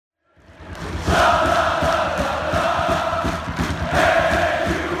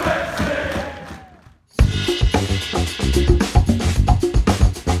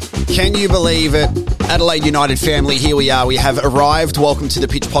Can you believe it? Adelaide United family, here we are. We have arrived. Welcome to the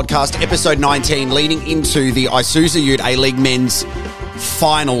Pitch Podcast, episode 19, leading into the Isuzu Ute A-League Men's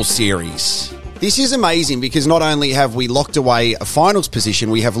Final Series. This is amazing because not only have we locked away a finals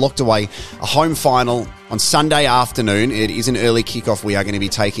position, we have locked away a home final on Sunday afternoon. It is an early kickoff. We are going to be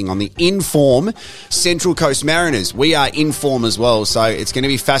taking on the in-form Central Coast Mariners. We are in form as well, so it's going to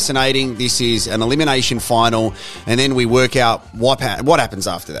be fascinating. This is an elimination final, and then we work out what happens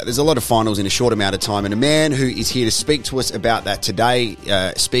after that. There's a lot of finals in a short amount of time, and a man who is here to speak to us about that today,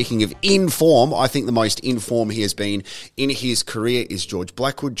 speaking of in form, I think the most in form he has been in his career is George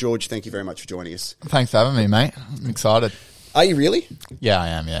Blackwood. George, thank you very much for joining us. Thanks for having me, mate. I'm excited. Are you really? Yeah, I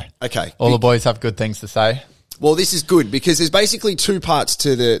am, yeah. Okay. All the boys have good things to say. Well, this is good because there's basically two parts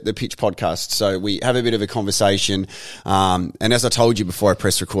to the Pitch Podcast. So we have a bit of a conversation. And as I told you before I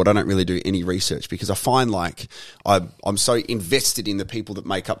press record, I don't really do any research because I find like I'm so invested in the people that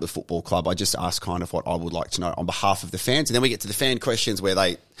make up the football club. I just ask kind of what I would like to know on behalf of the fans. And then we get to the fan questions where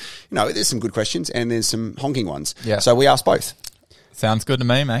there's some good questions and there's some honking ones. Yeah. So we ask both. Sounds good to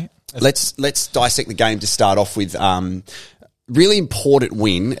me, mate. Let's dissect the game to start off with. Really important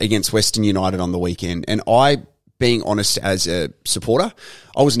win against Western United on the weekend. And being honest as a supporter,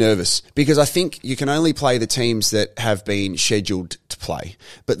 I was nervous because I think you can only play the teams that have been scheduled to play.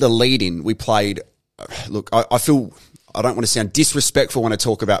 But the lead-in, we played, look, I feel, I don't want to sound disrespectful when I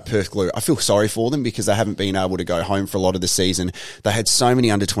talk about Perth Glue. I feel sorry for them because they haven't been able to go home for a lot of the season. They had so many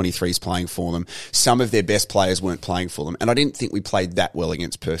under-23s playing for them. Some of their best players weren't playing for them. And I didn't think we played that well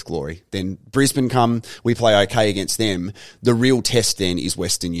against Perth Glory. Then Brisbane come, we play okay against them. The real test then is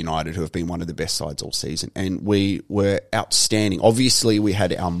Western United, who have been one of the best sides all season. And we were outstanding. Obviously, we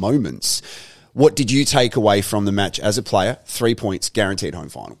had our moments. What did you take away from the match as a player? 3 points, guaranteed home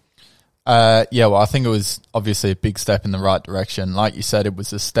final. Well, I think it was obviously a big step in the right direction. Like you said, it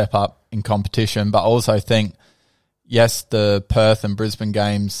was a step up in competition, but I also think, yes, the Perth and Brisbane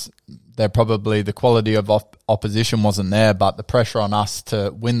games, they're probably the quality of opposition wasn't there, but the pressure on us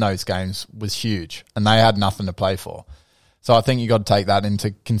to win those games was huge, and they had nothing to play for. So I think you got to take that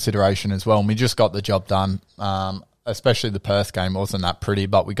into consideration as well. And we just got the job done, especially the Perth game. It wasn't that pretty,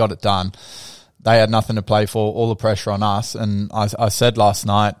 but we got it done. They had nothing to play for, all the pressure on us. And I said last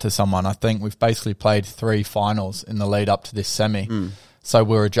night to someone, I think we've basically played 3 finals in the lead up to this semi. So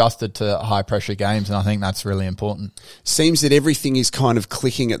we're adjusted to high-pressure games, and I think that's really important. Seems that everything is kind of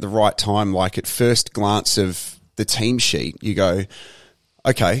clicking at the right time. Like at first glance of the team sheet, you go,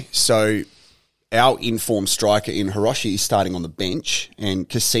 okay, so our informed striker in Hiroshi is starting on the bench, and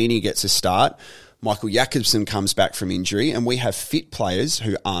Cassini gets a start. Michael Jakobsen comes back from injury, and we have fit players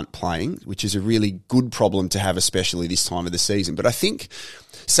who aren't playing, which is a really good problem to have, especially this time of the season. But I think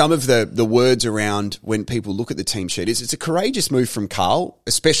some of the words around when people look at the team sheet is it's a courageous move from Carl,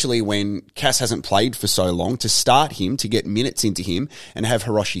 especially when Cass hasn't played for so long, to start him, to get minutes into him and have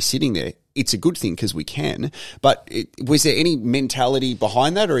Hiroshi sitting there. It's a good thing because we can. But was there any mentality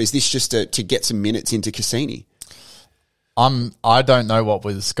behind that, or is this just to get some minutes into Cassini? I don't know what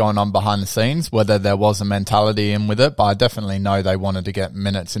was going on behind the scenes, whether there was a mentality in with it, but I definitely know they wanted to get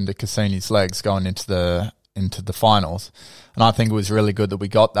minutes into Cassini's legs going into the finals. And I think it was really good that we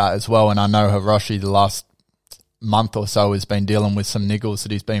got that as well. And I know Hiroshi the last month or so has been dealing with some niggles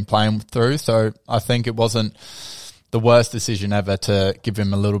that he's been playing through. So I think it wasn't the worst decision ever to give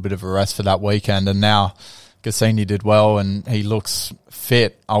him a little bit of a rest for that weekend. And now Cassini did well and he looks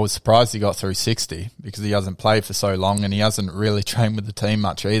fit. I was surprised he got through 60 because he hasn't played for so long and he hasn't really trained with the team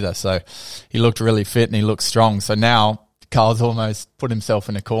much either. So he looked really fit and he looked strong. So now Carl's almost put himself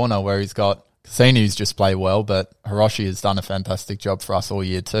in a corner where he's got Cassini who's just played well, but Hiroshi has done a fantastic job for us all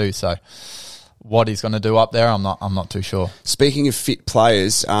year too. So what he's going to do up there, I'm not too sure. Speaking of fit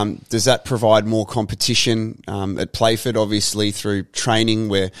players, does that provide more competition at Playford? Obviously, through training,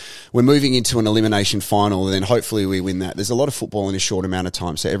 where we're moving into an elimination final, and then hopefully we win that. There's a lot of football in a short amount of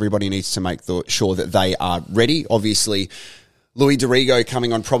time, so everybody needs to make sure that they are ready. Obviously, Louis Dorigo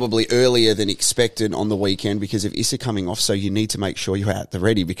coming on probably earlier than expected on the weekend because of Issa coming off, so you need to make sure you're at the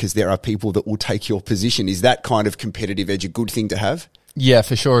ready because there are people that will take your position. Is that kind of competitive edge a good thing to have? Yeah,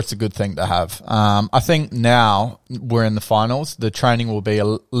 for sure it's a good thing to have. I think now we're in the finals, the training will be a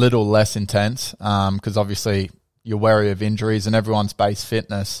little less intense because obviously you're wary of injuries and everyone's base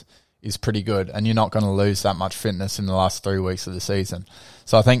fitness is pretty good and you're not going to lose that much fitness in the last 3 weeks of the season.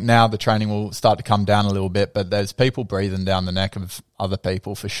 So I think now the training will start to come down a little bit, but there's people breathing down the neck of other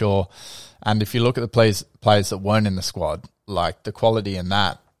people for sure. And if you look at the players that weren't in the squad, like the quality in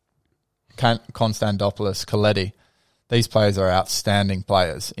that, Konstantopoulos, Coletti, these players are outstanding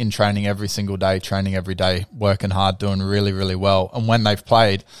players in training every single day, training every day, working hard, doing really, really well. And when they've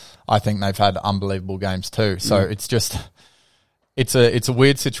played, I think they've had unbelievable games too. So it's just, it's a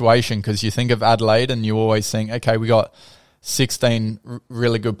weird situation because you think of Adelaide and you always think, okay, we got 16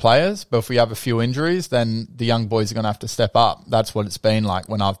 really good players, but if we have a few injuries, then the young boys are going to have to step up. That's what it's been like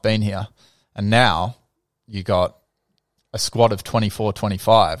when I've been here. And now you got a squad of 24,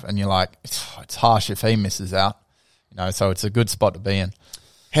 25, and you're like, it's harsh if he misses out. So it's a good spot to be in.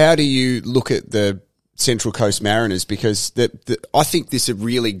 How do you look at the Central Coast Mariners? Because I think this is a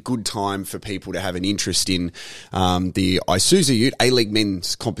really good time for people to have an interest in the Isuzu Ute A-League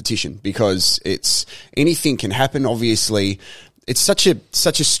men's competition, because anything can happen. Obviously, it's such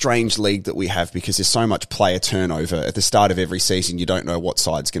a strange league that we have because there's so much player turnover. At the start of every season, you don't know what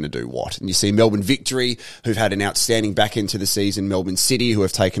side's going to do what. And you see Melbourne Victory, who've had an outstanding back end to the season, Melbourne City, who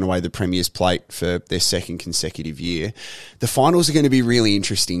have taken away the Premier's plate for their second consecutive year. The finals are going to be really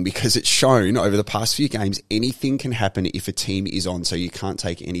interesting because it's shown over the past few games anything can happen if a team is on, so you can't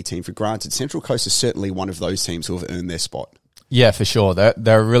take any team for granted. Central Coast is certainly one of those teams who have earned their spot. Yeah, for sure. They're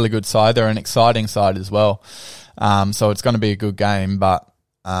a really good side. They're an exciting side as well. So it's going to be a good game, but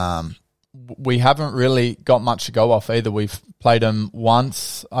we haven't really got much to go off either. We've played them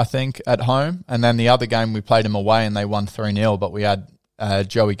once, I think, at home, and then the other game we played them away and they won 3-0, but we had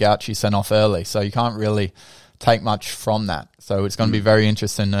Joey Gauchi sent off early, so you can't really take much from that. So it's going to be very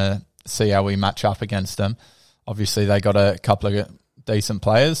interesting to see how we match up against them. Obviously, they got a couple of decent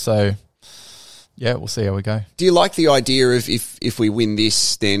players, so yeah, we'll see how we go. Do you like the idea of if we win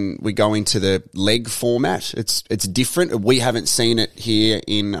this, then we go into the leg format? It's different. We haven't seen it here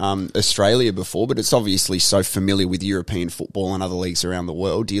in Australia before, but it's obviously so familiar with European football and other leagues around the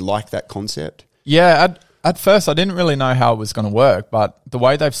world. Do you like that concept? Yeah, at first I didn't really know how it was going to work, but the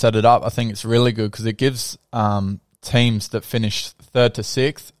way they've set it up, I think it's really good because it gives teams that finish 3rd to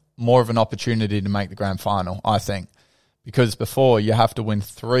 6th more of an opportunity to make the grand final, I think. Because before, you have to win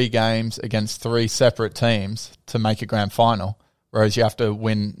 3 games against 3 separate teams to make a grand final, whereas you have to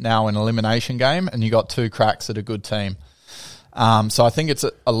win now an elimination game and you got 2 cracks at a good team. So I think it's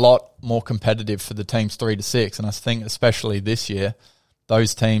a lot more competitive for the teams 3 to 6, and I think especially this year,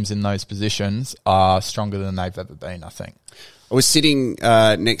 those teams in those positions are stronger than they've ever been, I think. I was sitting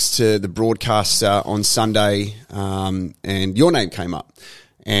next to the broadcast on Sunday and your name came up.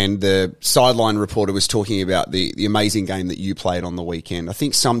 And the sideline reporter was talking about the amazing game that you played on the weekend. I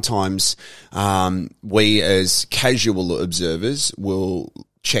think sometimes we as casual observers will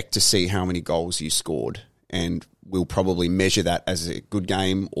check to see how many goals you scored, and we'll probably measure that as a good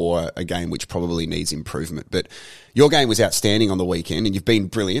game or a game which probably needs improvement. But your game was outstanding on the weekend and you've been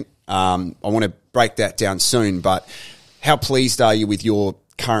brilliant. I want to break that down soon, but how pleased are you with your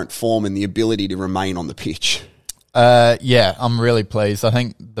current form and the ability to remain on the pitch? Yeah, I'm really pleased. I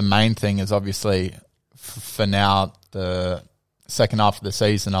think the main thing is obviously for now, the second half of the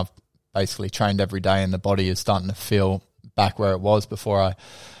season, I've basically trained every day and the body is starting to feel back where it was before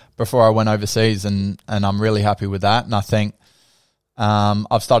I went overseas, and I'm really happy with that. And I think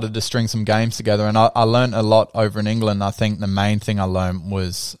I've started to string some games together, and I learned a lot over in England. I think the main thing I learned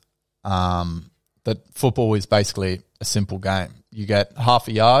was that football is basically a simple game. You get half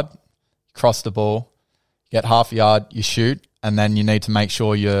a yard, cross the ball, get half a yard, you shoot, and then you need to make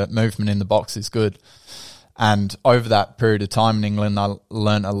sure your movement in the box is good. And over that period of time in England, I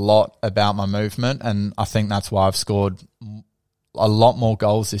learned a lot about my movement, and I think that's why I've scored a lot more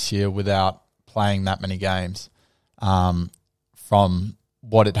goals this year without playing that many games from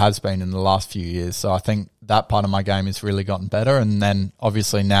what it has been in the last few years. So I think that part of my game has really gotten better, and then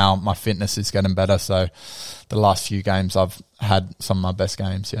obviously now my fitness is getting better, so the last few games I've had some of my best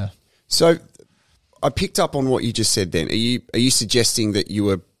games, yeah. So I picked up on what you just said then. Are you suggesting that you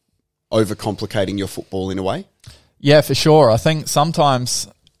were overcomplicating your football in a way? Yeah, for sure. I think sometimes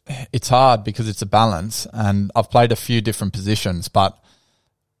it's hard because it's a balance, and I've played a few different positions, but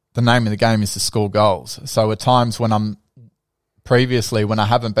the name of the game is to score goals. So at times when I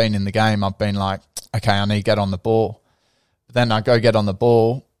haven't been in the game, I've been like, okay, I need to get on the ball. But then I go get on the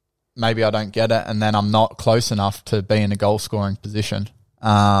ball, maybe I don't get it, and then I'm not close enough to be in a goal scoring position.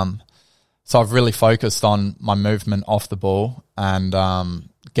 So I've really focused on my movement off the ball and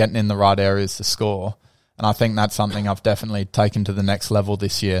getting in the right areas to score. And I think that's something I've definitely taken to the next level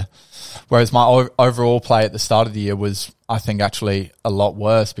this year. Whereas my overall play at the start of the year was, I think, actually a lot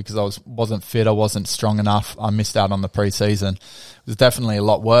worse because I wasn't fit, I wasn't strong enough. I missed out on the pre-season. It was definitely a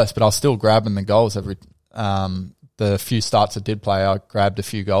lot worse, but I was still grabbing the goals every the few starts I did play, I grabbed a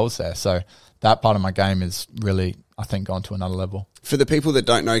few goals there. So that part of my game is really, I think, gone to another level. For the people that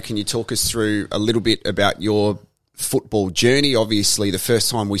don't know, can you talk us through a little bit about your football journey. Obviously, the first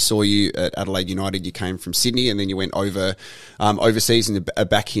time we saw you at Adelaide United, you came from Sydney, and then you went overseas and are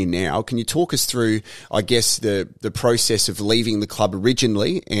back here now. Can you talk us through, I guess, the process of leaving the club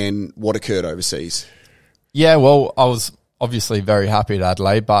originally and what occurred overseas? Yeah, well, I was obviously very happy at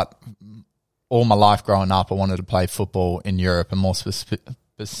Adelaide, but all my life growing up, I wanted to play football in Europe, and more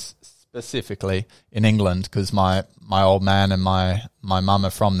specifically in England, because my old man and my mum are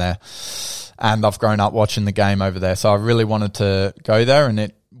from there, and I've grown up watching the game over there. So I really wanted to go there, and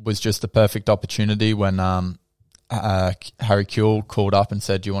it was just the perfect opportunity when Harry Kewell called up and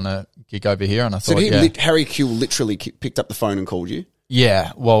said, "Do you want to gig over here?" And I thought, Harry Kewell literally picked up the phone and called you?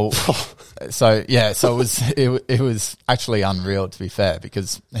 Yeah, well, so it was actually unreal, to be fair,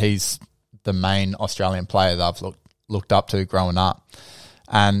 because he's the main Australian player that I've looked up to growing up.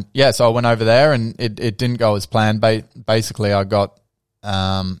 And yeah, so I went over there, and it didn't go as planned. Basically, I got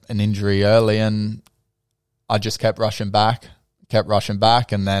an injury early, and I just kept rushing back,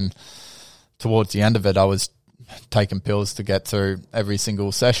 and then towards the end of it, I was taking pills to get through every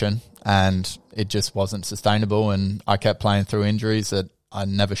single session, and it just wasn't sustainable, and I kept playing through injuries that I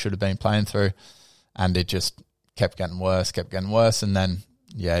never should have been playing through, and it just kept getting worse, and then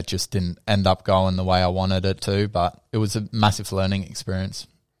it just didn't end up going the way I wanted it to, but it was a massive learning experience.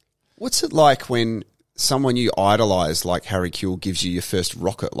 What's it like when someone you idolise, like Harry Kewell, gives you your first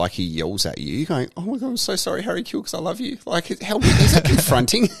rocket, like he yells at you? You're going, "Oh my God, I'm so sorry, Harry Kewell, because I love you." Like, how is that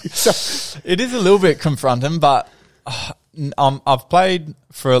confronting? It is a little bit confronting, but I've played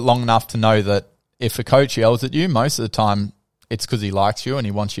for long enough to know that if a coach yells at you, most of the time it's because he likes you and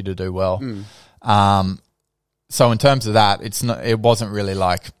he wants you to do well. So in terms of that, it wasn't really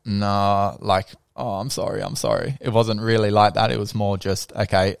like, "Oh, I'm sorry. It wasn't really like that. It was more just,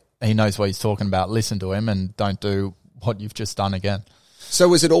 okay, he knows what he's talking about. Listen to him and don't do what you've just done again. So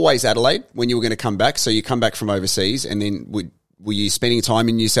was it always Adelaide when you were going to come back? So you come back from overseas, and then were you spending time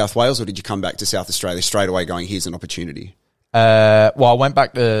in New South Wales, or did you come back to South Australia straight away going, "Here's an opportunity"? Well, I went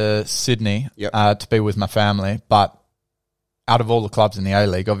back to Sydney to be with my family, but out of all the clubs in the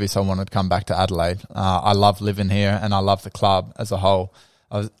A-League, obviously I wanted to come back to Adelaide. I love living here, and I love the club as a whole.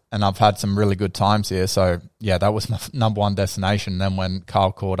 And I've had some really good times here. So, yeah, that was my number one destination. Then when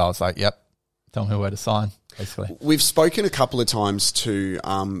Carl called, I was like, "Yep, tell me where to sign," basically. We've spoken a couple of times to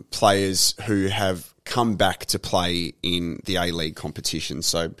players who have come back to play in the A-League competition.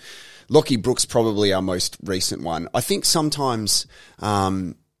 So Lockie Brooks, probably our most recent one. I think sometimes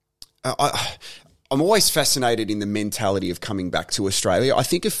I'm always fascinated in the mentality of coming back to Australia. I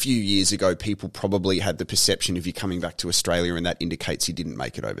think a few years ago, people probably had the perception of you coming back to Australia, and that indicates you didn't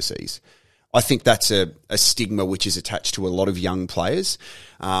make it overseas. I think that's a stigma which is attached to a lot of young players.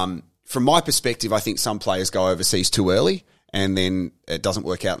 From my perspective, I think some players go overseas too early, and then it doesn't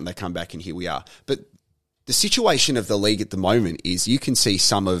work out and they come back, and here we are. But the situation of the league at the moment is you can see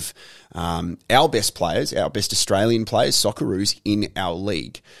some of our best players, our best Australian players, Socceroos, in our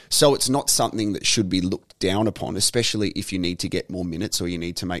league. So it's not something that should be looked down upon, especially if you need to get more minutes or you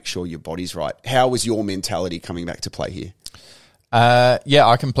need to make sure your body's right. How was your mentality coming back to play here? Yeah,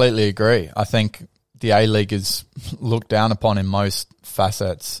 I completely agree. I think the A-League is looked down upon in most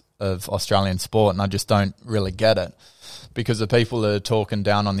facets of Australian sport, and I just don't really get it, because the people that are talking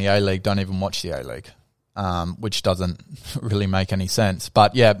down on the A-League don't even watch the A-League. Which doesn't really make any sense.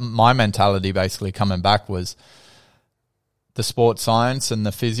 But yeah, my mentality basically coming back was the sports science and the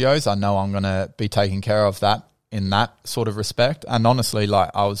physios. I know I'm going to be taking care of that in that sort of respect. And honestly,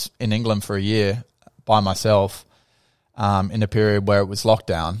 like, I was in England for a year by myself in a period where it was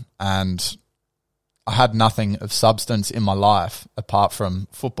lockdown, and I had nothing of substance in my life apart from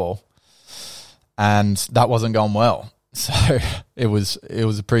football, and that wasn't going well. So it was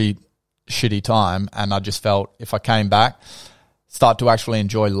a pretty shitty time, and I just felt if I came back, start to actually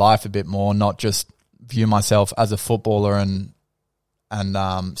enjoy life a bit more, not just view myself as a footballer and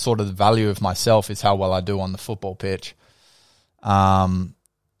sort of the value of myself is how well I do on the football pitch, and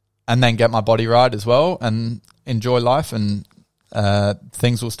then get my body right as well and enjoy life, and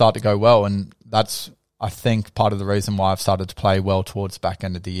things will start to go well. And that's, I think, part of the reason why I've started to play well towards the back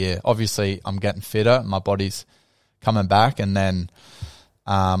end of the year. Obviously I'm getting fitter, my body's coming back, and then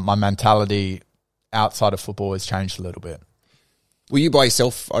my mentality outside of football has changed a little bit. Were you by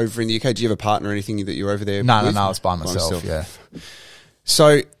yourself over in the UK? Do you have a partner or anything that you're over there No, with? I was by myself, yeah.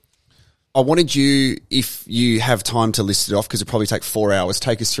 So I wanted you, if you have time to list it off, because it'll probably take 4 hours,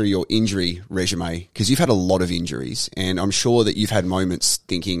 take us through your injury resume, because you've had a lot of injuries, and I'm sure that you've had moments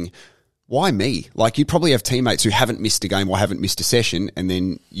thinking, why me? Like, you probably have teammates who haven't missed a game or haven't missed a session, and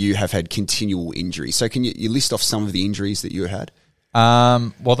then you have had continual injuries. So can you list off some of the injuries that you had?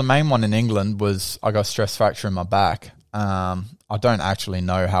 Well, the main one in England was I got stress fracture in my back. I don't actually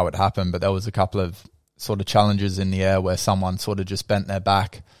know how it happened, but there was a couple of sort of challenges in the air where someone sort of just bent their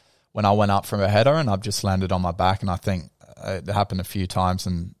back when I went up from a header, and I've just landed on my back. And I think it happened a few times,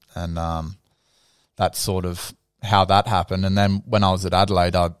 and that's sort of how that happened. And then when I was at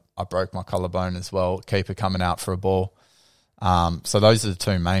Adelaide, I broke my collarbone as well, keeper coming out for a ball. So those are the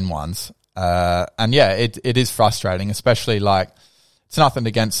two main ones. And yeah, it is frustrating, especially like, it's nothing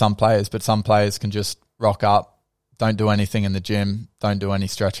against some players, but some players can just rock up, don't do anything in the gym, don't do any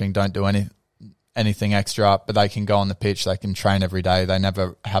stretching, don't do anything extra, but they can go on the pitch, they can train every day, they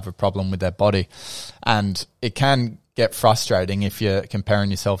never have a problem with their body. And it can get frustrating if you're comparing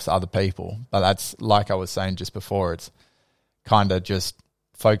yourself to other people. But that's, like I was saying just before, it's kind of just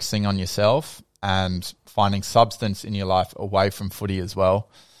focusing on yourself and finding substance in your life away from footy as well.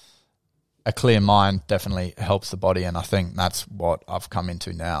 A clear mind definitely helps the body, and I think that's what I've come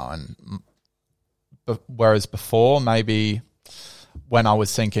into now. And whereas before, maybe when I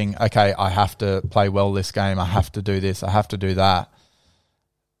was thinking, okay, I have to play well this game, I have to do this, I have to do that,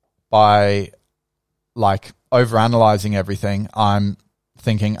 by like overanalyzing everything, I'm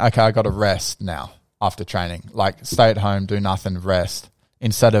thinking, okay, I got to rest now after training. Like, stay at home, do nothing, rest.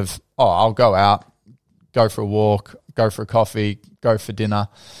 Instead of, I'll go out, go for a walk, go for a coffee, go for dinner.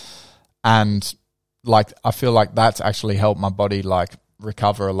 And like, I feel like that's actually helped my body like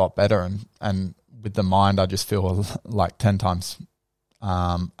recover a lot better. And with the mind, I just feel like 10 times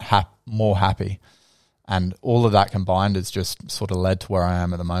more happy. And all of that combined has just sort of led to where I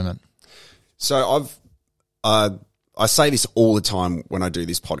am at the moment. So I say this all the time when I do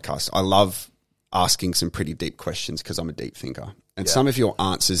this podcast. I love asking some pretty deep questions because I'm a deep thinker. And some of your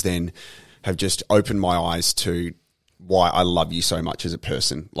answers then have just opened my eyes to why I love you so much as a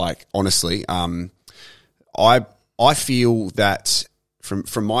person. Like, honestly, I feel that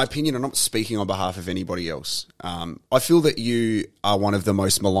from my opinion, I'm not speaking on behalf of anybody else. I feel that you are one of the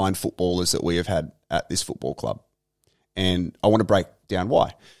most maligned footballers that we have had at this football club. And I want to break down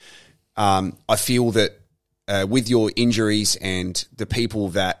why. I feel that with your injuries and the people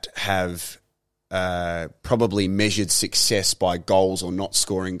that have probably measured success by goals or not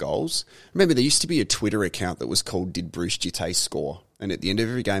scoring goals. Remember, there used to be a Twitter account that was called Did Bruce Jitte Score? And at the end of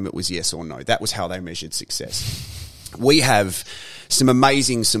every game, it was yes or no. That was how they measured success. We have some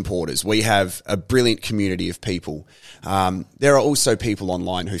amazing supporters. We have a brilliant community of people. There are also people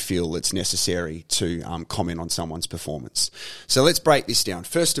online who feel it's necessary to comment on someone's performance. So let's break this down.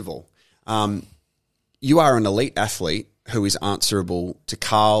 First of all, you are an elite athlete who is answerable to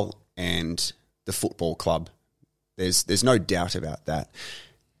Carl and the football club. There's no doubt about that.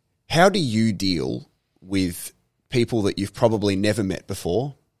 How do you deal with people that you've probably never met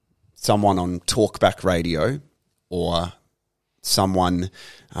before, someone on talkback radio or someone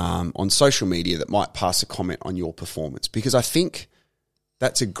on social media that might pass a comment on your performance? Because I think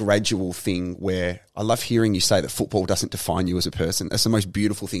that's a gradual thing where I love hearing you say that football doesn't define you as a person. That's the most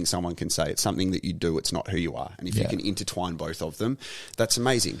beautiful thing someone can say. It's something that you do. It's not who you are. And if you can intertwine both of them, that's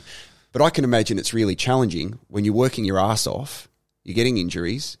amazing. But I can imagine it's really challenging when you're working your ass off, you're getting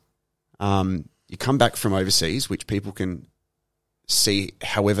injuries, you come back from overseas, which people can see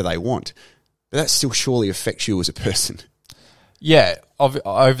however they want, but that still surely affects you as a person. Yeah,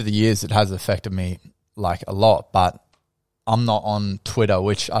 over the years it has affected me like a lot, but I'm not on Twitter,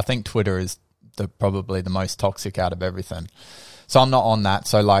 which I think Twitter is probably the most toxic out of everything. So I'm not on that.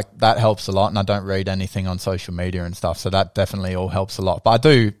 So like that helps a lot, and I don't read anything on social media and stuff. So that definitely all helps a lot. But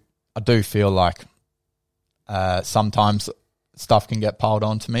I do feel like sometimes stuff can get piled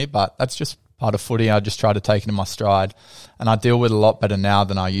onto me, but that's just part of footy. I just try to take it in my stride, and I deal with it a lot better now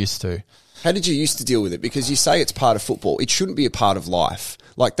than I used to. How did you used to deal with it? Because you say it's part of football. It shouldn't be a part of life.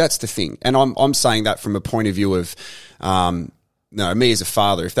 Like, that's the thing. And I'm saying that from a point of view of, me as a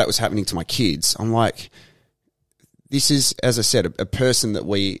father, if that was happening to my kids, I'm like, this is, as I said, a person that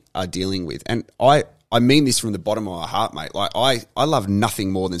we are dealing with. And I mean this from the bottom of my heart, mate. Like, I love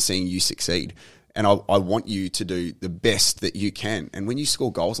nothing more than seeing you succeed. And I want you to do the best that you can. And when you score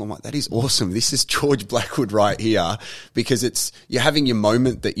goals, I'm like, that is awesome. This is George Blackwood right here, because you're having your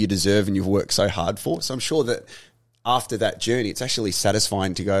moment that you deserve and you've worked so hard for. So I'm sure that after that journey, it's actually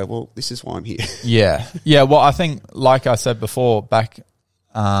satisfying to go, well, this is why I'm here. Yeah. Yeah. Well, I think, like I said before, back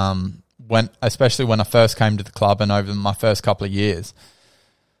especially when I first came to the club and over my first couple of years,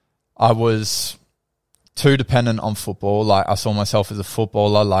 I was too dependent on football. Like, I saw myself as a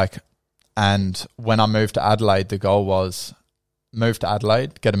footballer, and when I moved to Adelaide, the goal was move to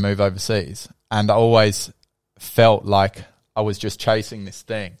Adelaide, get a move overseas. And I always felt like I was just chasing this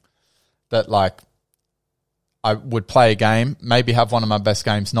thing that, like, I would play a game, maybe have one of my best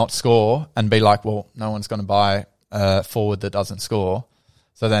games, not score, and be like, well, no one's going to buy a forward that doesn't score.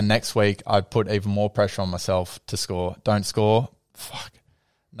 So then next week, I'd put even more pressure on myself to score. Don't score. Fuck.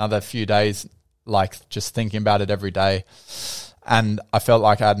 Another few days, like just thinking about it every day. And I felt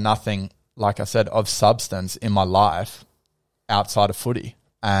like I had nothing, like I said, of substance in my life outside of footy.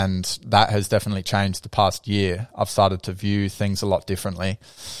 And that has definitely changed the past year. I've started to view things a lot differently.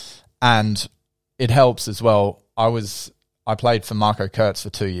 And it helps as well. I played for Marco Kurtz for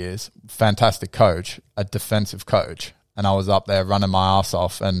 2 years. Fantastic coach, a defensive coach. And I was up there running my ass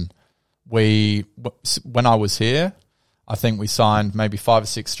off. And when I was here, I think we signed maybe 5 or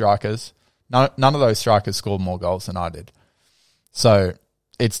 6 strikers. None of those strikers scored more goals than I did. So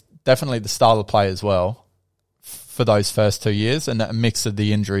it's definitely the style of play as well for those first 2 years, and a mix of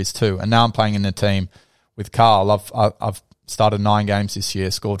the injuries too. And now I'm playing in a team with Carl. I've started 9 games this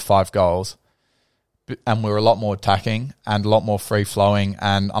year, scored 5 goals, and we're a lot more attacking and a lot more free-flowing,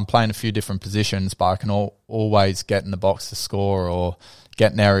 and I'm playing a few different positions, but I can always get in the box to score or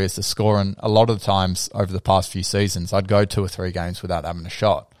get in areas to score. And a lot of the times over the past few seasons, I'd go 2 or 3 games without having a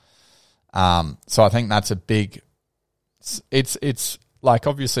shot. So I think that's a big... It's like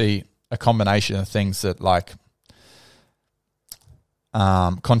obviously a combination of things that like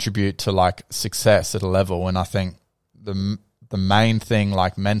contribute to like success at a level. And I think the main thing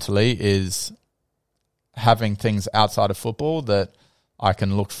like mentally is having things outside of football that I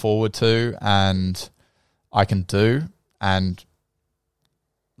can look forward to and I can do. And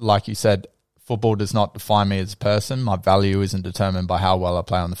like you said, football does not define me as a person. My value isn't determined by how well I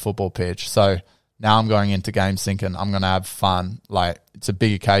play on the football pitch. So now I'm going into games thinking I'm going to have fun. Like, it's a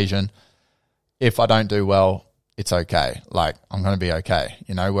big occasion. If I don't do well, it's okay. Like, I'm going to be okay,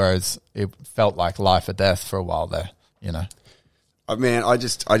 you know, whereas it felt like life or death for a while there, you know. Man, I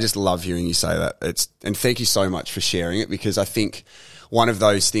just love hearing you say that. And thank you so much for sharing it, because I think one of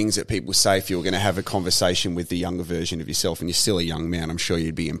those things that people say, if you're going to have a conversation with the younger version of yourself, and you're still a young man, I'm sure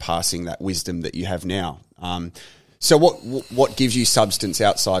you'd be imparting that wisdom that you have now. So what gives you substance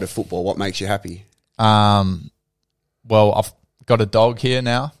outside of football? What makes you happy? Well, I've got a dog here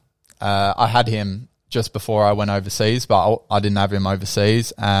now. I had him just before I went overseas, but I didn't have him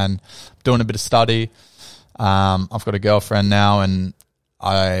overseas, and doing a bit of study. I've got a girlfriend now, and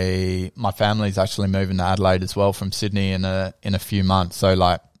my family's actually moving to Adelaide as well from Sydney in a few months. So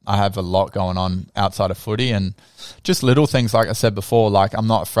like, I have a lot going on outside of footy, and just little things, like I said before, like I'm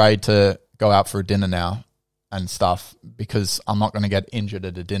not afraid to go out for a dinner now and stuff, because I'm not going to get injured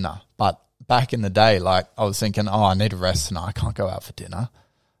at a dinner. But back in the day, like I was thinking, I need a rest tonight. I can't go out for dinner.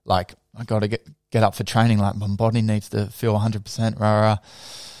 Like, I got to get up for training. Like, my body needs to feel 100%. Rah, rah.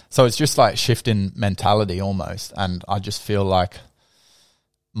 So it's just like shifting mentality almost. And I just feel like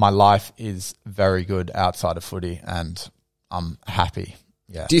my life is very good outside of footy, and I'm happy.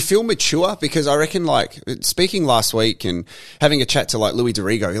 Yeah. Do you feel mature? Because I reckon, like, speaking last week and having a chat to like Louis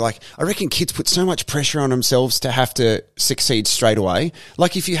Dorigo, like, I reckon kids put so much pressure on themselves to have to succeed straight away.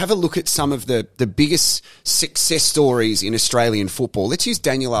 Like, if you have a look at some of the biggest success stories in Australian football, let's use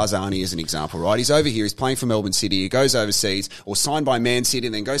Daniel Arzani as an example, right? He's over here, he's playing for Melbourne City, he goes overseas or signed by Man City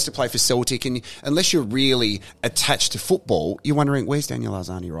and then goes to play for Celtic. And unless you're really attached to football, you're wondering, where's Daniel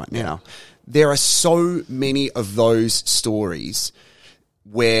Arzani right now? There are so many of those stories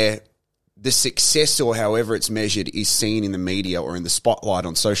where the success, or however it's measured, is seen in the media or in the spotlight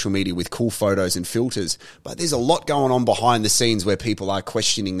on social media with cool photos and filters. But there's a lot going on behind the scenes where people are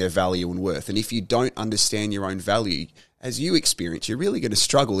questioning their value and worth. And if you don't understand your own value, as you experience, you're really going to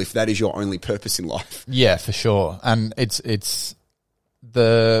struggle if that is your only purpose in life. Yeah, for sure. And it's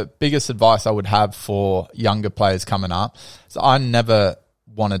the biggest advice I would have for younger players coming up. So I never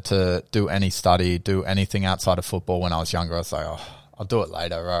wanted to do any study, do anything outside of football when I was younger. I was like, I'll do it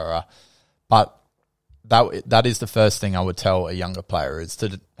later. Rah, rah. But that is the first thing I would tell a younger player, is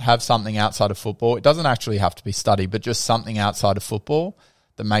to have something outside of football. It doesn't actually have to be study, but just something outside of football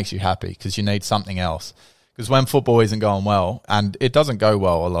that makes you happy, because you need something else. Because when football isn't going well, and it doesn't go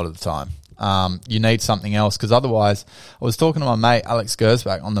well a lot of the time, you need something else. Because otherwise, I was talking to my mate Alex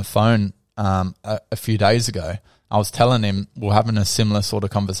Gersbach on the phone a few days ago. I was telling him, we're having a similar sort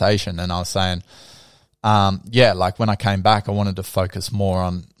of conversation, and I was saying, like when I came back, I wanted to focus more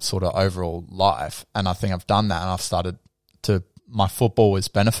on sort of overall life. And I think I've done that, and I've started my football has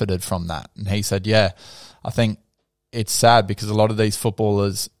benefited from that. And he said, I think it's sad because a lot of these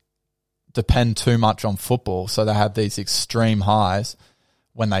footballers depend too much on football. So they have these extreme highs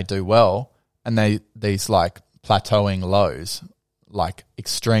when they do well, and these like plateauing lows, like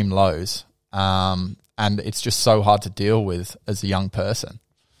extreme lows. And it's just so hard to deal with as a young person.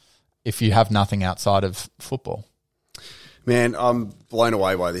 if you have nothing outside of football. Man, I'm blown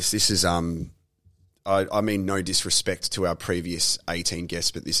away by this. This is, I mean, no disrespect to our previous 18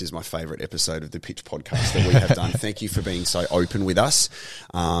 guests, but this is my favourite episode of the Pitch podcast that we have done. Thank you for being so open with us.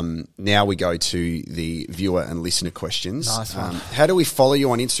 Now we go to the viewer and listener questions. Nice one. How do we follow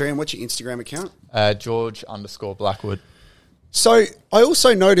you on Instagram? What's your Instagram account? George_Blackwood. So I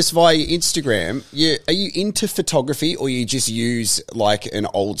also noticed via your Instagram, are you into photography or you just use like an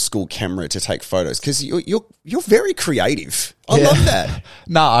old school camera to take photos? Because you're very creative. I love that.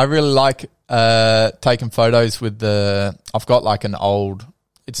 No, I really like taking photos with I've got like an old.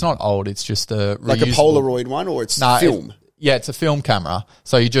 It's not old. It's just a like a Polaroid one, or it's film. It's a film camera.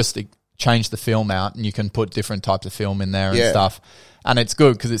 So you just change the film out, and you can put different types of film in there and stuff. And it's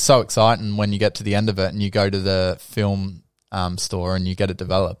good because it's so exciting when you get to the end of it and you go to the film store and you get it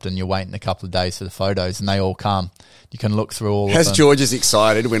developed and you're waiting a couple of days for the photos and they all come. You can look through all of them. As George is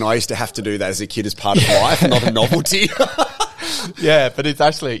excited when I used to have to do that as a kid as part of life, not a novelty. Yeah, but it's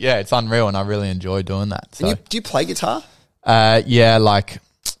actually, it's unreal and I really enjoy doing that. So. Do you play guitar? Not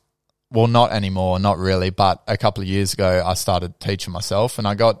anymore, not really, but a couple of years ago I started teaching myself and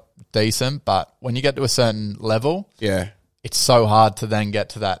I got decent, but when you get to a certain level, it's so hard to then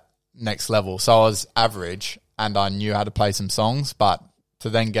get to that next level. So I was average and I knew how to play some songs, but to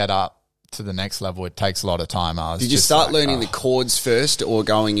then get up to the next level, it takes a lot of time. Did you start learning the chords first or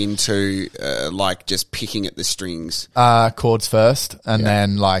going into just picking at the strings? Chords first and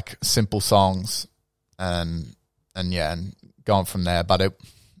then like simple songs and going from there. But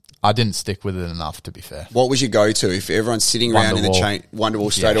I didn't stick with it enough, to be fair. What was your go-to if everyone's sitting around in the chain?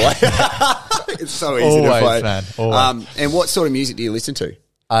 Wonderwall straight away. It's so easy to play. Man, and what sort of music do you listen to?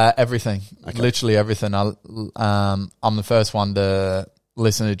 Everything, literally everything. I'm the first one to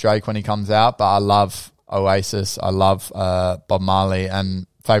listen to Drake when he comes out, but I love Oasis. I love Bob Marley, and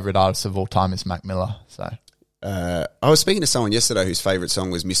favourite artist of all time is Mac Miller. So I was speaking to someone yesterday whose favourite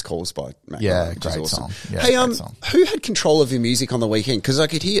song was "Missed Calls" by Mac Miller, great awesome. song. Yeah, hey, great song. Who had control of your music on the weekend? Because I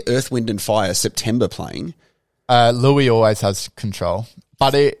could hear Earth, Wind and Fire September playing. Louis always has control,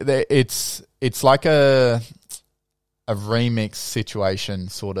 but it's like a remix situation,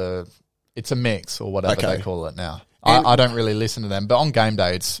 sort of. It's a mix or whatever they call it now. I don't really listen to them, but on game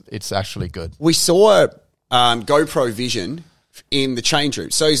day, it's actually good. We saw GoPro Vision in the change room.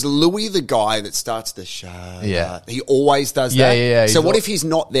 So is Louis the guy that starts the show? Yeah. He always does that? Yeah. So what if he's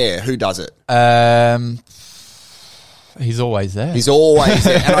not there? Who does it? He's always there. He's always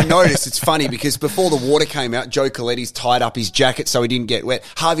there. And I noticed it's funny because before the water came out, Joe Coletti's tied up his jacket so he didn't get wet.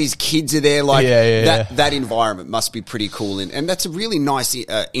 Harvey's kids are there. That environment must be pretty cool. And that's a really nice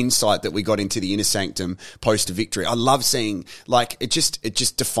insight that we got into the inner sanctum post a victory. I love seeing, it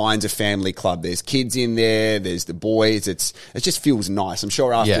just defines a family club. There's kids in there. There's the boys. It just feels nice. I'm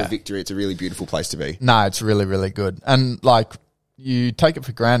sure after a victory, it's a really beautiful place to be. No, it's really, really good. And you take it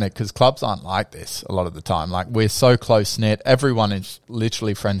for granted because clubs aren't like this a lot of the time. We're so close-knit. Everyone is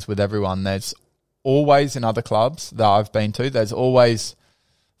literally friends with everyone. There's always, in other clubs that I've been to, there's always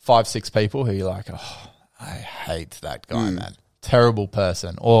 5-6 people who you're like, oh, I hate that guy, man. Terrible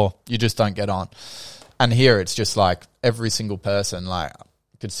person. Or you just don't get on. And here it's just every single person,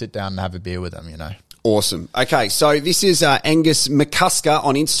 could sit down and have a beer with them, Awesome. Okay, so this is Angus McCusker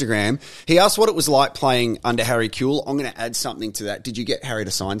on Instagram. He asked what it was like playing under Harry Kewell. I'm going to add something to that. Did you get Harry to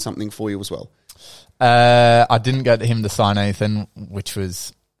sign something for you as well? I didn't get him to sign anything, which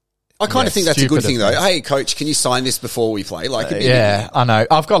was... I kind of think that's a good thing, though. Hey, coach, can you sign this before we play? I know.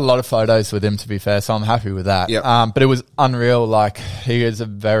 I've got a lot of photos with him, to be fair, so I'm happy with that. Yep. But it was unreal. He is a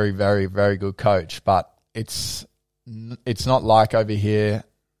very, very, very good coach, but it's not like over here,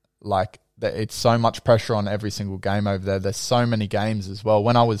 it's so much pressure on every single game over there. There's so many games as well.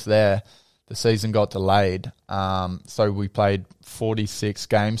 When I was there, the season got delayed. So we played 46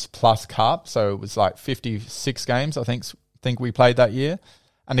 games plus cup. So it was 56 games, I think we played that year.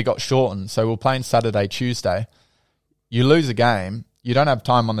 And it got shortened. So we're playing Saturday, Tuesday. You lose a game. You don't have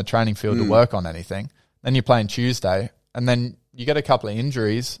time on the training field to work on anything. Then you're playing Tuesday. And then you get a couple of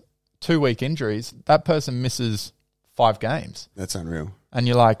injuries, 2-week injuries. That person misses 5 games. That's unreal. And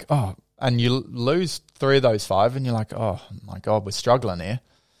you're like, oh... And you lose 3 of those 5 and you're like, oh, my God, we're struggling here.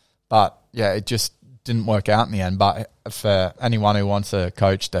 But, it just didn't work out in the end. But for anyone who wants a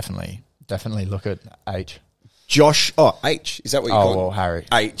coach, definitely look at H. Josh, H, is that what you call him? Oh, well, Harry.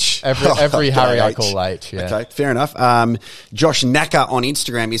 H. Every Harry I call H, yeah. Okay, fair enough. Josh Naka on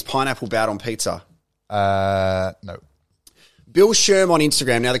Instagram, is pineapple bad on pizza? No. Bill Sherm on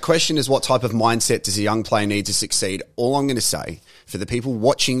Instagram. Now, the question is, what type of mindset does a young player need to succeed? All I'm going to say, for the people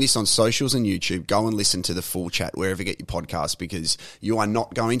watching this on socials and YouTube, go and listen to the full chat wherever you get your podcast, because you are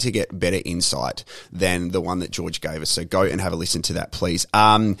not going to get better insight than the one that George gave us. So go and have a listen to that, please.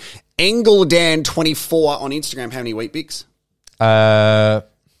 Engledan24 on Instagram. How many wheat bix?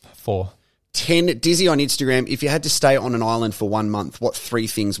 4. 10. Dizzy on Instagram. If you had to stay on an island for 1 month, what 3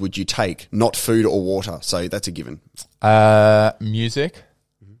 things would you take? Not food or water. So that's a given. Music,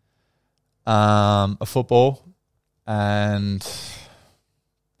 a football, and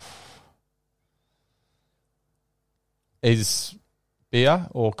is beer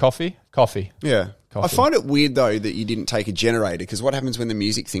or coffee? Coffee. Yeah. Coffee. I find it weird, though, that you didn't take a generator, because what happens when the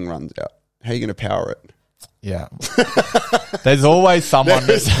music thing runs out? How are you going to power it? Yeah. There's always someone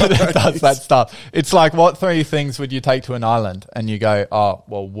that does that stuff. It's like, what 3 things would you take to an island? And you go, oh,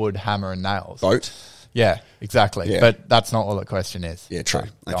 well, wood, hammer, and nails. Boat? Yeah, exactly. Yeah. But that's not all the question is. Yeah, true.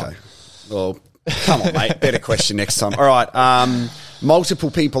 So, okay. Well, come on, mate. Better question next time. All right.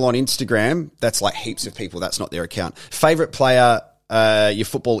 Multiple people on Instagram. That's like heaps of people. That's not their account. Favourite player, your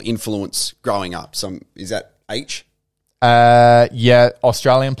football influence growing up. Is that H? Yeah,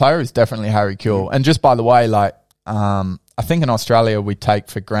 Australian player is definitely Harry Kewell. And just by the way, like, I think in Australia we take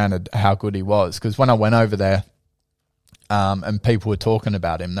for granted how good he was, because when I went over there, and people were talking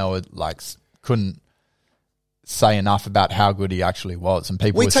about him, they were like, couldn't say enough about how good he actually was. And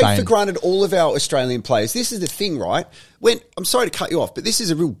people were saying, we take for granted all of our Australian players. This is the thing, right? I'm sorry to cut you off, but this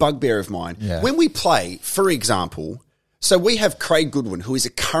is a real bugbear of mine. Yeah. When we play, for example, so we have Craig Goodwin, who is a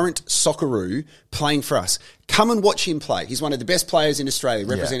current Socceroo playing for us. Come and watch him play. He's one of the best players in Australia,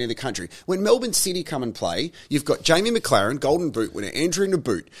 representing the country. When Melbourne City come and play, you've got Jamie McLaren, Golden Boot winner, Andrew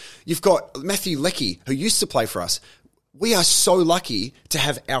Naboot. You've got Matthew Leckie, who used to play for us. We are so lucky to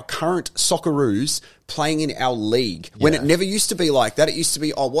have our current Socceroos playing in our league, when it never used to be like that. It used to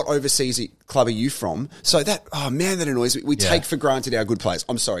be, oh, what overseas club are you from? So that, oh man, that annoys me. We take for granted our good players.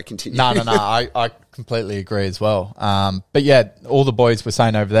 I'm sorry, continue. No. I completely agree as well. But yeah, all the boys were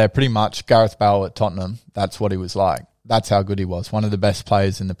saying over there, pretty much Gareth Bale at Tottenham, that's what he was like. That's how good he was. One of the best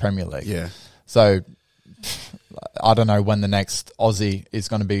players in the Premier League. Yeah. So I don't know when the next Aussie is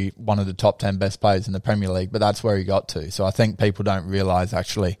going to be one of the top 10 best players in the Premier League, but that's where he got to. So I think people don't realise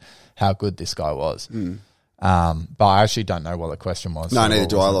actually how good this guy was. But I actually don't know what the question was. No, neither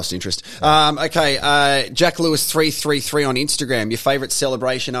do I. Lost interest. Okay, Jack Lewis 333 on Instagram. Your favourite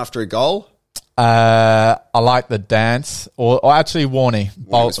celebration after a goal? I like the dance, or actually Warney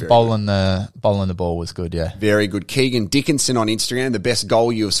bowling the ball was good. Yeah, very good. Keegan Dickinson on Instagram. The best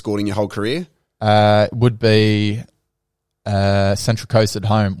goal you have scored in your whole career? Would be Central Coast at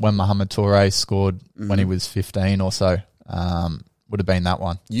home when Mohamed Toure scored when he was 15 or so. Would have been that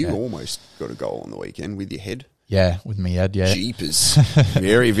one. You almost got a goal on the weekend with your head. Yeah, with me head, yeah. Jeepers.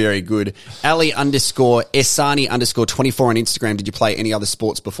 Very, very good. Ali _Esani _24 on Instagram. Did you play any other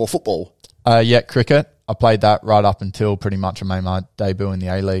sports before football? Yeah, cricket. I played that right up until pretty much I made my debut in the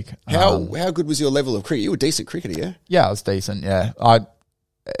A-League. How good was your level of cricket? You were a decent cricketer, yeah? Yeah, I was decent, yeah.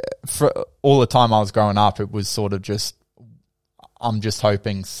 For all the time I was growing up, it was sort of just, I'm just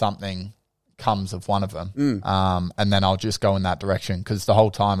hoping something comes of one of them. And then I'll just go in that direction, because the whole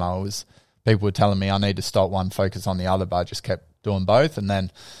time people were telling me I need to stop one, focus on the other, but I just kept doing both. And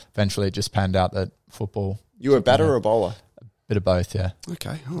then eventually it just panned out that football. You were a batter or a bowler? Bit of both, yeah.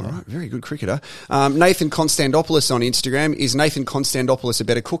 Okay, all right. Very good cricketer. Nathan Constantopoulos on Instagram. Is Nathan Constantopoulos a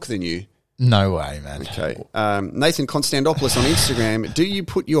better cook than you? No way, man. Okay. Nathan Constantopoulos on Instagram. Do you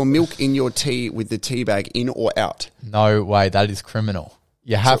put your milk in your tea with the tea bag in or out? No way. That is criminal.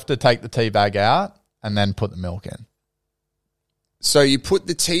 You have to take the tea bag out and then put the milk in. So you put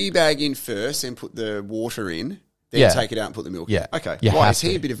the tea bag in first and put the water in, then take it out and put the milk in? Okay. Why? Is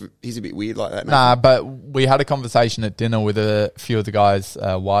he he's a bit weird like that? Nathan? Nah, but we had a conversation at dinner with a few of the guys'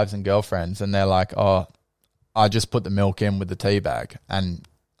 wives and girlfriends, and they're like, oh, I just put the milk in with the tea bag. And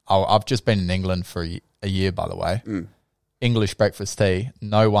I've just been in England for a year, by the way. English breakfast tea,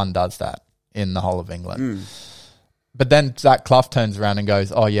 no one does that in the whole of England. But then Zach Clough turns around and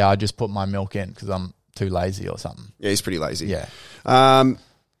goes, oh, yeah, I just put my milk in because I'm too lazy or something. Yeah, he's pretty lazy. Yeah. Yeah,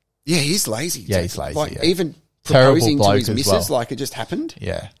 he's lazy. Yeah, he's lazy. Like, yeah. Even proposing to his as missus well. like it just happened?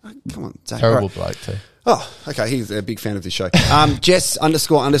 Yeah. Oh, come on, Zach. Terrible bloke too. Oh, okay. He's a big fan of this show. Jess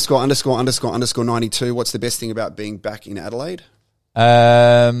 _____92. What's the best thing about being back in Adelaide?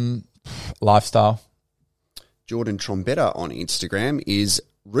 Lifestyle. Jordan Trombetta on Instagram. Is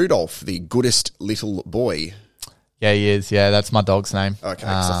Rudolph the goodest little boy? Yeah, he is. Yeah, that's my dog's name. Okay,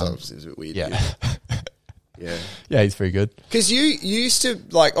 'cause I thought it was a bit weird. Yeah. Yeah, he's pretty good. Because you used to,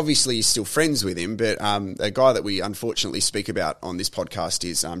 like, obviously you're still friends with him, but a guy that we unfortunately speak about on this podcast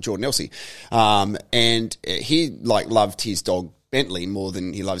is Jordan Elsey. And he, like, loved his dog Bentley more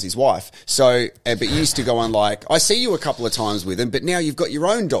than he loves his wife. So, but you used to go on, like, I see you a couple of times with him, but now you've got your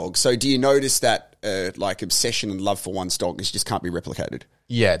own dog. So do you notice that, like, obsession and love for one's dog just can't be replicated?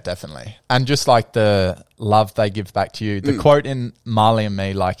 Yeah, definitely. And just like the love they give back to you. The quote in Marley and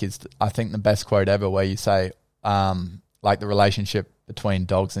Me, like, is, I think, the best quote ever, where you say, like, the relationship between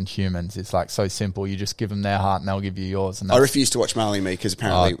dogs and humans is, like, so simple. You just give them their heart and they'll give you yours. And I refuse to watch Marley and Me because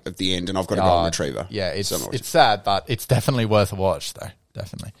apparently at the end, and I've got a golden retriever. Yeah, it's sad, but it's definitely worth a watch, though.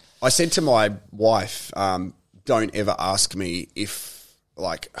 Definitely. I said to my wife, don't ever ask me if,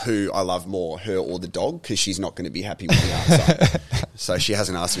 like, who I love more, her or the dog, because she's not going to be happy with the answer. So she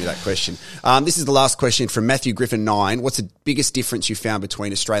hasn't asked me that question. This is the last question from Matthew Griffin 9. What's the biggest difference you found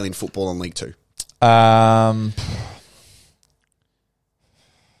between Australian football and League Two?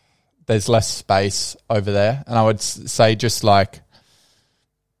 There's less space over there. And I would say just like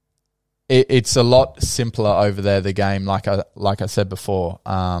it's a lot simpler over there, the game. Like I said before,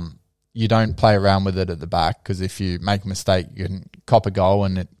 you don't play around with it at the back, because if you make a mistake, you can cop a goal,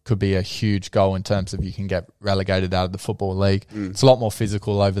 and it could be a huge goal in terms of you can get relegated out of the Football League. It's a lot more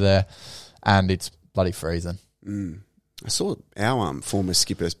physical over there, and it's bloody freezing. I saw our former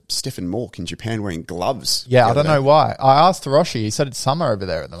skipper, Stephen Mork, in Japan wearing gloves. Yeah, I don't know why. I asked Hiroshi. He said it's summer over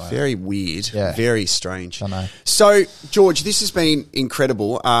there at the moment. Very weird. Yeah. Very strange. I know. So, George, this has been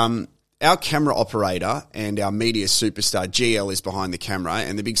incredible. Our camera operator and our media superstar, GL, is behind the camera,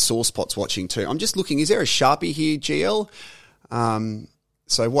 and the big sore spot's watching too. I'm just looking. Is there a Sharpie here, GL?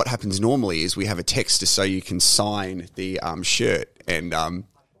 So what happens normally is we have a texter so you can sign the shirt, and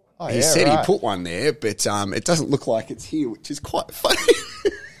he said he put one there, but it doesn't look like it's here, which is quite funny.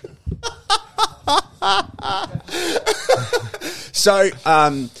 So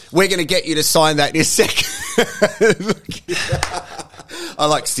we're going to get you to sign that in a second. I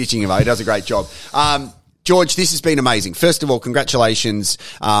like stitching him. He does a great job. George, this has been amazing. First of all, congratulations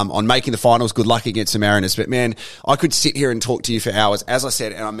on making the finals. Good luck against the Mariners. But, man, I could sit here and talk to you for hours. As I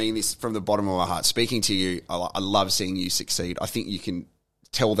said, and I mean this from the bottom of my heart, speaking to you, I love seeing you succeed. I think you can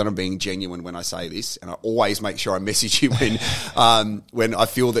tell that I'm being genuine when I say this, and I always make sure I message you when I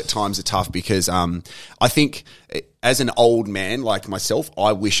feel that times are tough, because I think as an old man like myself,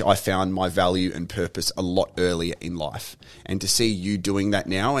 I wish I found my value and purpose a lot earlier in life. And to see you doing that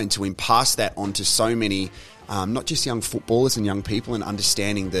now, and to impass that onto so many, not just young footballers and young people, and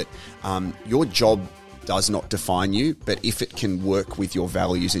understanding that your job does not define you, but if it can work with your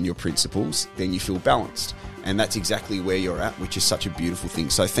values and your principles, then you feel balanced. And that's exactly where you're at, which is such a beautiful thing.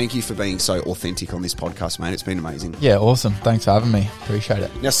 So thank you for being so authentic on this podcast, mate. It's been amazing. Yeah, awesome. Thanks for having me. Appreciate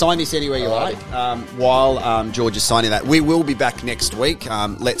it. Now, sign this anywhere you like. While George is signing that, we will be back next week.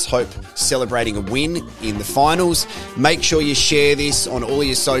 Let's hope celebrating a win in the finals. Make sure you share this on all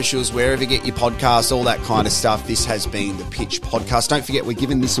your socials, wherever you get your podcasts, all that kind of stuff. This has been the Pitch Podcast. Don't forget, we're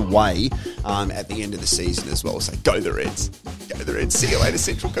giving this away at the end of the season as well. So go the Reds. Go the Reds. See you later,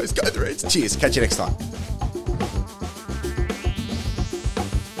 Central Coast. Go the Reds. Cheers. Catch you next time.